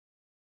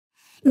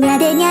にゃ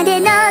でにゃで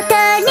のト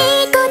リ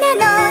コナ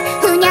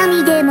ノ、ふにゃ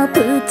みでも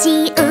ぷ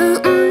ち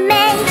運命、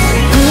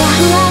ふわ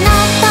ふわの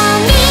ト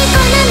リコ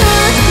ナノ、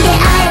出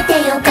会え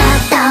てよか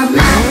ったま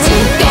じ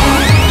で。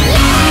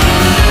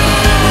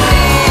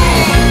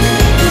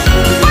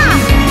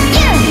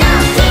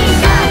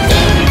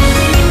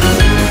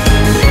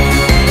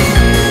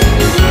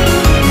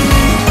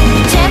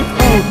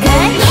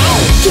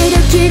キュル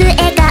キュル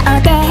笑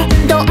顔で、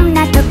どん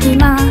な時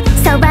も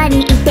そば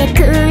にいて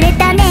くれ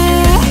たね。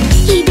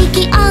響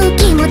きあう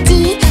気持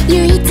ち、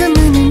唯一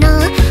無二の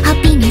ハ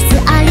ピネス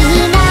あり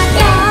が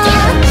とう。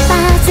バ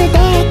ースデー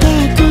ケ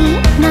ーキ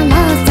のロ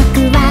ウソク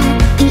は、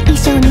一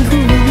緒にふー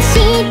し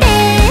て、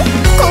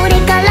これ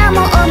からも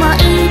思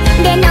い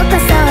出残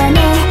そうね、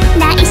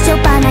内緒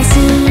話。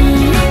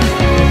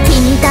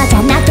君とじゃ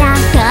なきゃ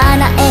叶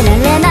えら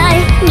れない、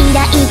未来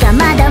が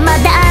まだま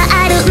だ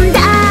あるんだ。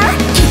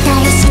期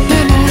待して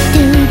ね、To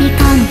be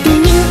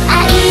continue、 会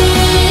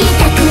い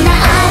たくなっ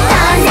た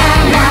な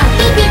ら、ピ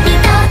ピピ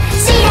と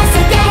知らせ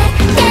て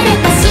テレ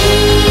パシ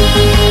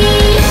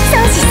ー。ソ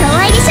ウシソウ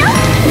アイでしょ。に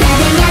ゃ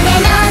でにゃで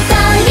のト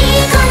リ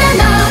コナ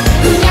ノ、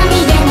ふにゃみ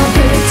でもぷ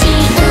ち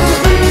運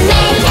命、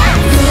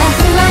ふわふ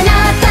わの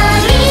ト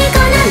リコ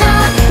ナノ、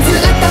ず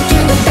っとぎ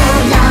ゅっと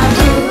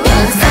LOVEで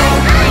そ、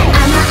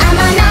あまあま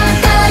の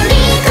トリ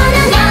コナ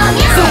ノ、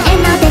せー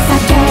ので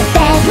叫べ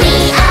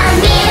We are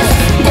Miss、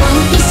 ドン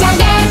ピシャ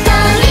でト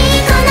リ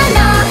コナ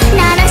ノ、鳴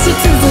らし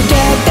続け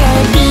て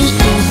ビー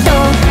ト、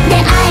出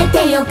会え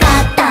てよか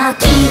った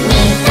君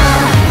と。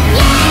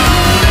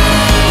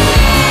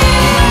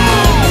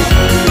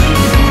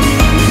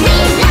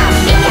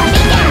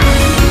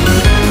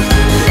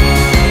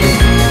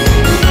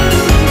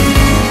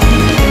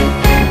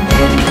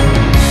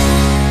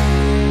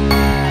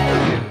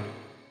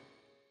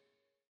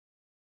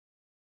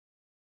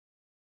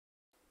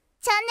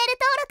チャンネル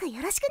登録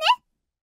よろしくね。